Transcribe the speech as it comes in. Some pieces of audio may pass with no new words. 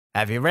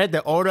Have you read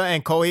the Oda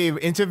and Koei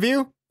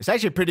interview? It's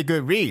actually a pretty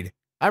good read.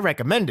 I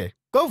recommend it.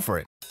 Go for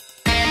it.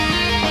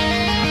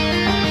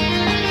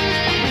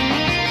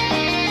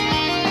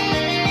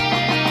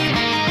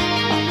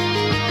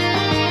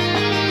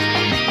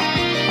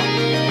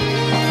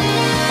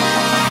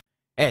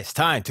 It's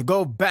time to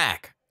go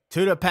back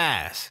to the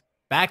past.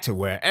 Back to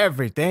where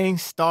everything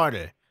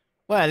started.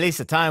 Well, at least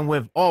the time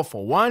with All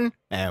for One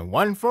and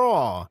One for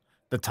All.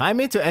 The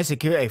timing to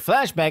execute a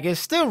flashback is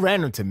still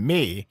random to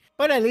me,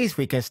 but at least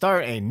we can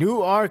start a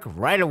new arc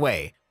right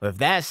away. With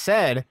that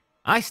said,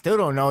 I still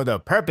don't know the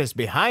purpose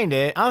behind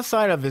it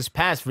outside of his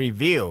past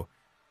reveal.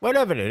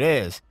 Whatever it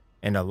is,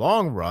 in the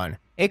long run,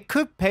 it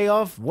could pay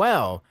off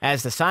well,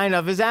 as the sign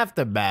of his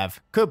aftermath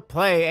could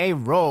play a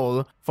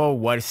role for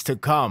what's to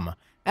come.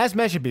 As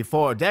mentioned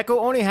before, Deku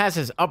only has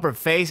his upper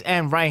face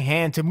and right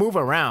hand to move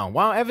around,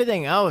 while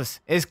everything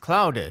else is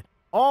clouded.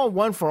 All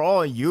One for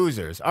All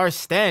users are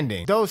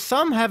standing, though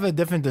some have a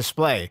different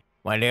display.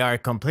 When they are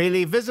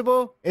completely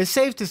visible, it's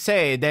safe to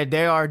say that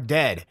they are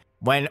dead.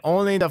 When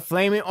only the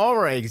flaming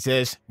aura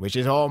exists, which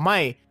is All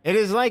Might, it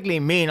is likely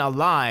mean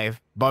alive,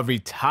 but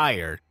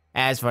retired.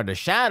 As for the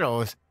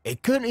shadows,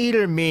 it could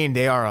either mean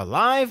they are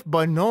alive,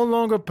 but no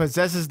longer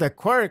possesses the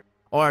quirk,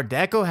 or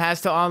Deku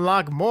has to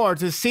unlock more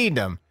to see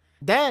them.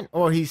 That,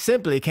 or he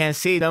simply can't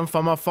see them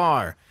from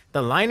afar.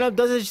 The lineup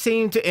doesn't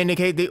seem to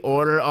indicate the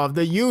order of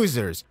the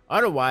users.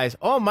 Otherwise,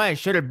 All Might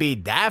shouldn't be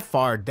that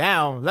far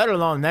down, let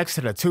alone next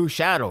to the two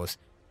shadows.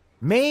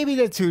 Maybe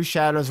the two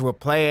shadows will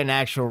play an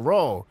actual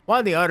role,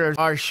 while the others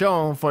are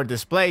shown for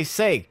display's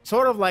sake,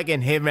 sort of like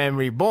in Hitman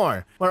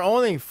Reborn, where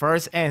only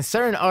first and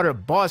certain other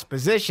boss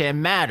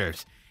position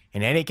matters.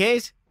 In any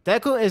case,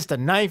 Deku is the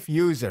 9th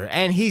user,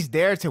 and he's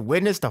there to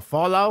witness the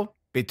fallout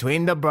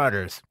between the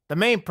brothers. The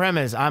main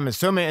premise, I'm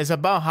assuming, is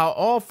about how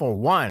All for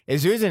One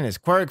is using his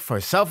quirk for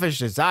selfish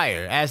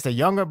desire, as the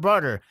younger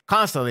brother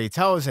constantly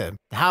tells him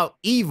how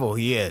evil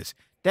he is.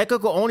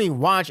 Deku could only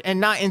watch and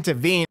not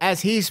intervene,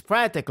 as he's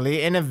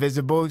practically an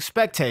invisible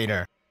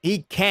spectator. He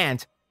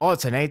can't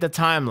alternate the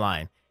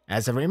timeline.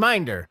 As a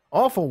reminder,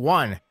 All for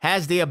One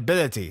has the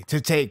ability to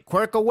take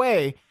quirk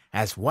away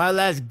as well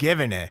as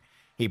giving it.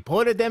 He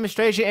pulled a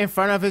demonstration in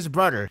front of his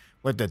brother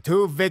with the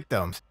two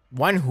victims,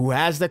 one who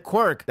has the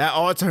quirk that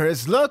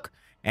alters his look,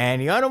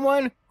 and the other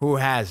one who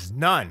has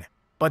none,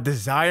 but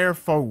desire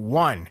for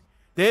one.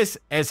 This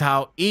is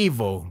how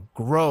evil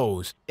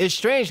grows. It's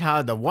strange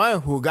how the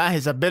one who got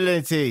his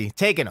ability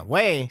taken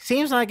away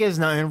seems like there's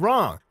nothing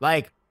wrong.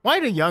 Like, why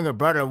the younger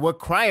brother would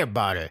cry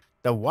about it.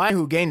 The one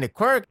who gained the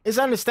quirk is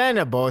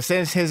understandable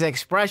since his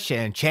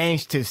expression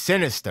changed to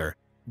sinister.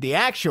 The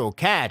actual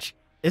catch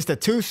is the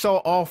two saw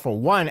All for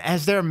One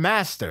as their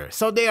master,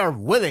 so they are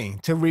willing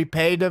to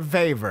repay the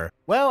favor.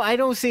 Well, I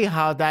don't see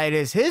how that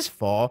is his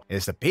fault.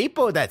 It's the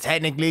people that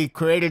technically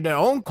created their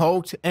own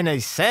cult in a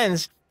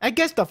sense. I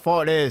guess the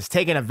fault is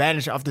taking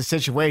advantage of the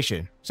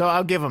situation, so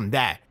I'll give him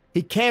that.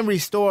 He can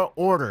restore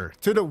order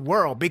to the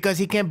world because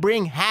he can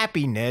bring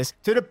happiness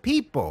to the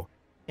people.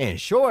 In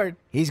short,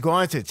 he's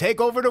going to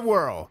take over the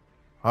world.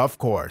 Of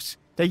course,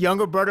 the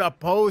younger brother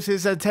opposed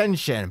his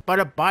attention, but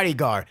a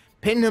bodyguard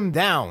pinned him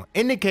down,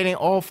 indicating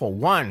All for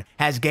One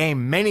has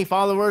gained many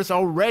followers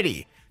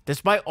already.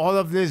 Despite all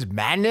of this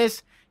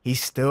madness, he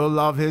still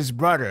loved his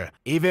brother,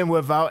 even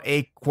without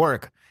a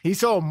quirk. He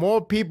saw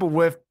more people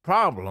with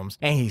problems,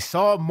 and he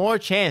saw more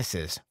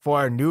chances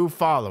for new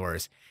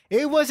followers.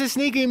 It was a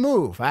sneaky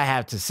move, I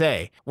have to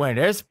say. When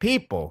there's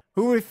people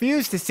who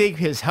refuse to seek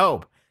his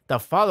help, the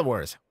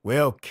followers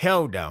will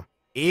kill them,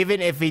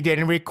 even if he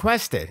didn't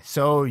request it.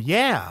 So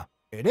yeah,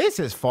 it is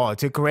his fault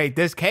to create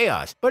this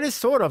chaos, but it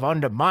sort of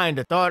undermined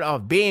the thought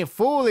of being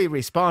fully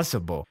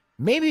responsible.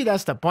 Maybe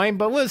that's the point,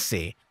 but we'll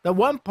see. The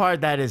one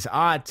part that is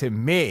odd to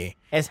me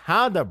is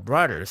how the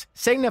brothers,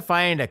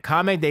 signifying the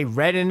comic they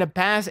read in the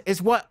past,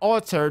 is what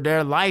altered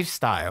their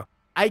lifestyle.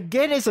 I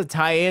get it's a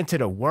tie-in to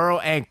the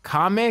world and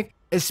comic,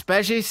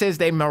 especially since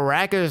they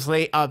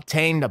miraculously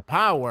obtained the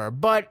power,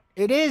 but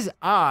it is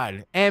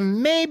odd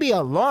and maybe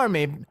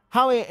alarming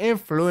how it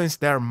influenced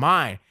their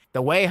mind.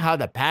 The way how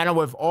the panel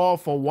with All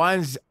for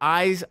One's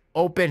eyes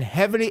open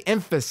heavily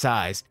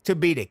emphasized to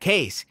be the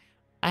case.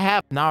 I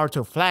have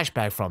Naruto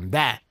flashback from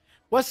that.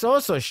 What's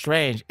also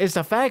strange is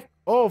the fact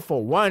All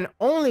for One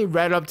only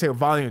read up to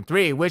volume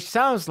 3, which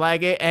sounds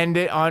like it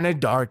ended on a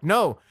dark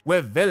note,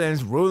 with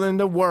villains ruling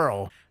the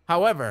world.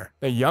 However,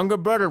 the younger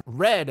brother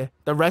read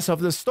the rest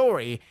of the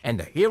story, and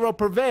the hero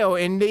prevailed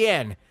in the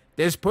end.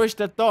 This pushed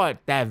the thought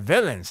that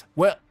villains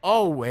will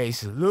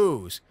always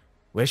lose,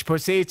 which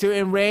proceeds to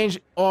enrage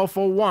All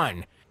for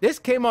One. This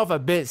came off a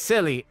bit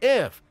silly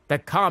if the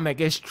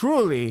comic is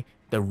truly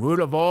the root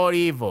of all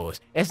evils.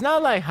 It's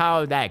not like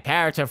how that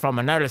character from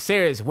another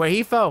series where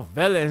he felt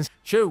villains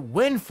should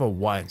win for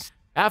once.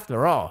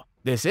 After all,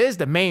 this is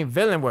the main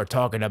villain we're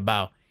talking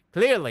about.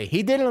 Clearly,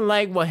 he didn't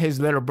like what his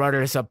little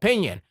brother's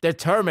opinion,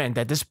 determined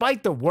that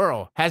despite the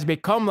world has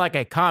become like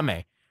a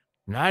comic,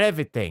 not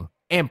everything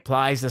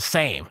implies the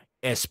same,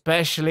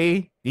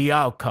 especially the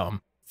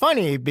outcome.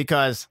 Funny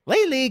because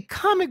lately,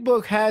 comic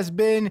book has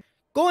been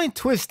going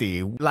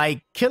twisty,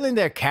 like killing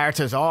their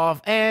characters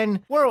off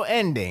and world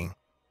ending.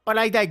 But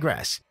I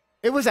digress.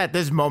 It was at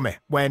this moment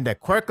when the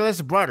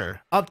quirkless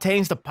brother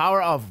obtains the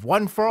power of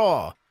One for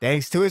All,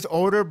 thanks to his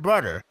older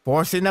brother,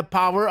 forcing the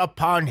power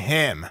upon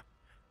him.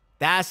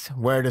 That's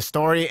where the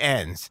story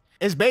ends.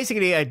 It's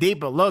basically a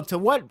deeper look to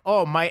what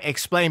All Might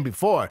explained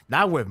before,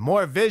 now with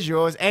more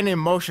visuals and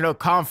emotional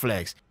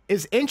conflicts.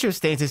 It's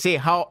interesting to see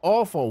how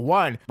All for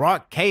One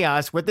brought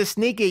chaos with the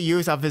sneaky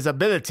use of his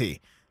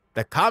ability.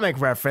 The comic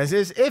reference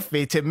is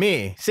iffy to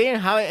me, seeing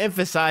how it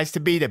emphasized to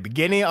be the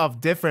beginning of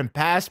different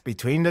paths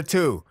between the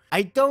two.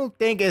 I don't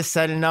think it's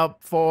setting up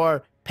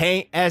for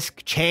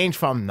Pain-esque change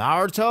from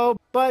Naruto,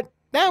 but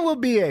that will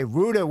be a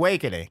rude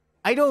awakening.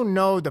 I don't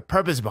know the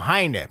purpose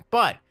behind it,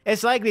 but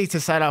it's likely to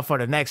set up for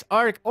the next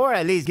arc or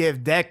at least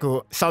give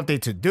Deku something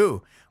to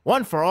do.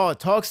 One for All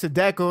talks to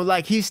Deku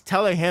like he's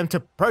telling him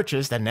to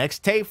purchase the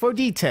next tape for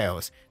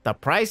details. The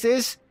price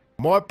is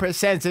more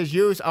percentage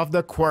use of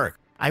the quirk.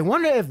 I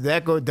wonder if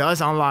Deku does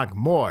unlock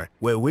more.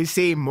 Will we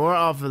see more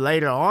of it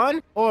later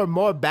on or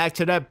more back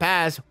to the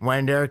past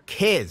when they're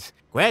kids?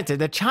 Granted,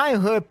 the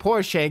childhood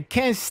portion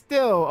can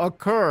still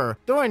occur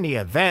during the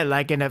event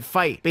like in a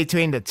fight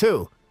between the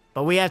two.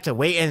 But we have to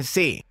wait and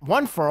see.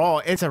 One for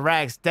All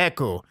interacts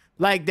Deku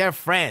like they're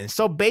friends,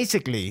 so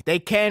basically they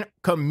can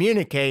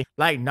communicate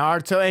like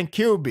Naruto and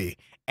Kyuubi,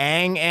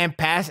 Aang and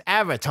past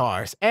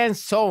avatars, and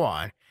so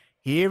on.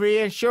 He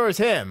reassures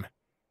him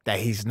that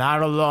he's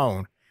not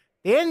alone.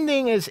 The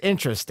ending is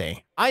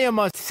interesting.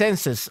 Ayama's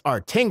senses are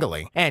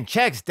tingling and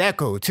checks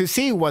Deku to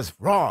see what's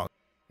wrong.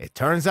 It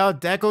turns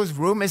out Deku's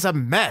room is a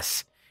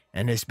mess,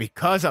 and it's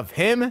because of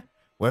him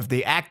with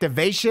the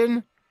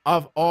activation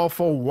of All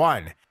for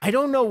One. I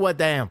don't know what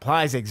that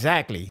implies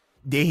exactly.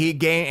 Did he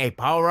gain a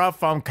power-up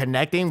from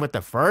connecting with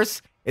the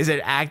first? Is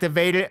it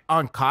activated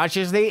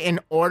unconsciously in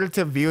order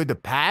to view the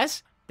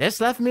past?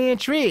 This left me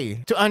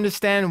intrigued to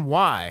understand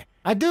why.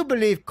 I do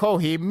believe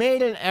Kohi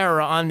made an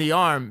error on the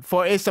arm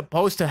for it's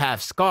supposed to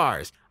have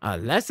scars,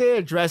 unless it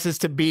addresses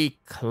to be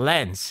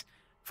cleansed.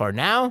 For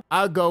now,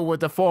 I'll go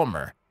with the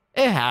former.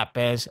 It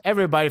happens.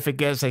 Everybody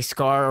forgets a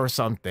scar or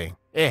something.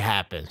 It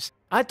happens.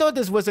 I thought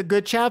this was a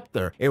good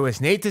chapter. It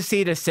was neat to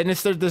see the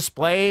sinister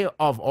display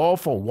of All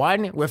for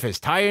One with his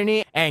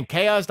tyranny and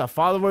chaos the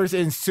followers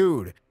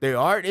ensued. The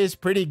art is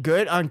pretty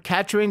good on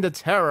capturing the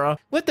terror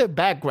with the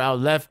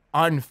background left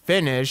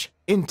unfinished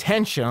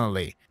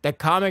intentionally. The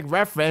comic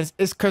reference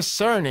is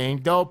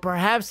concerning, though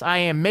perhaps I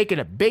am making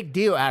a big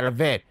deal out of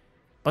it.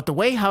 But the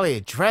way how he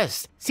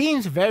dressed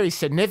seems very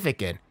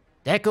significant.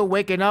 Deku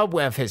waking up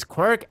with his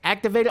quirk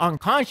activated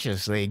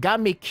unconsciously got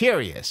me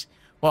curious.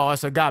 What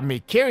also got me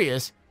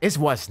curious is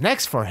what's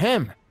next for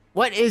him.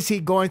 What is he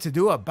going to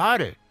do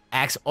about it?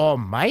 Ask All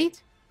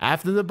Might?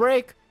 After the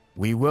break,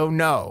 we will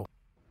know.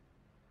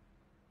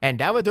 And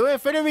that will do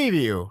it for the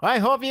review. I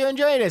hope you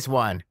enjoyed this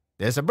one.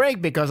 There's a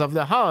break because of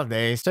the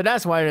holidays, so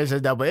that's why there's a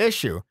double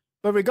issue.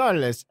 But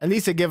regardless, at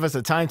least it gives us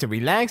the time to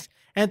relax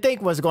and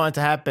think what's going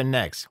to happen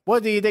next.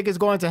 What do you think is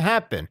going to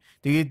happen?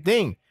 Do you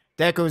think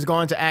Deku is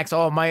going to ask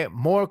All Might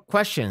more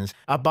questions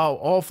about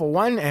All for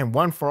One and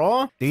One for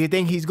All? Do you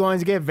think he's going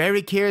to get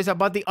very curious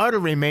about the other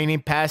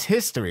remaining past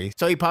history?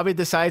 So he probably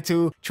decided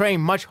to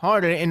train much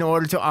harder in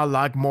order to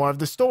unlock more of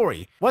the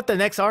story. What the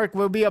next arc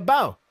will be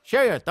about?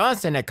 Share your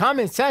thoughts in the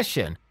comment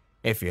section.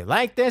 If you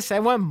like this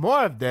and want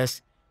more of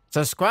this,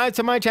 subscribe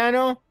to my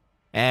channel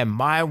and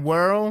my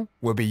world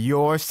will be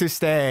yours to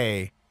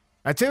stay.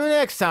 Until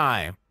next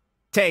time,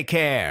 take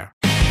care.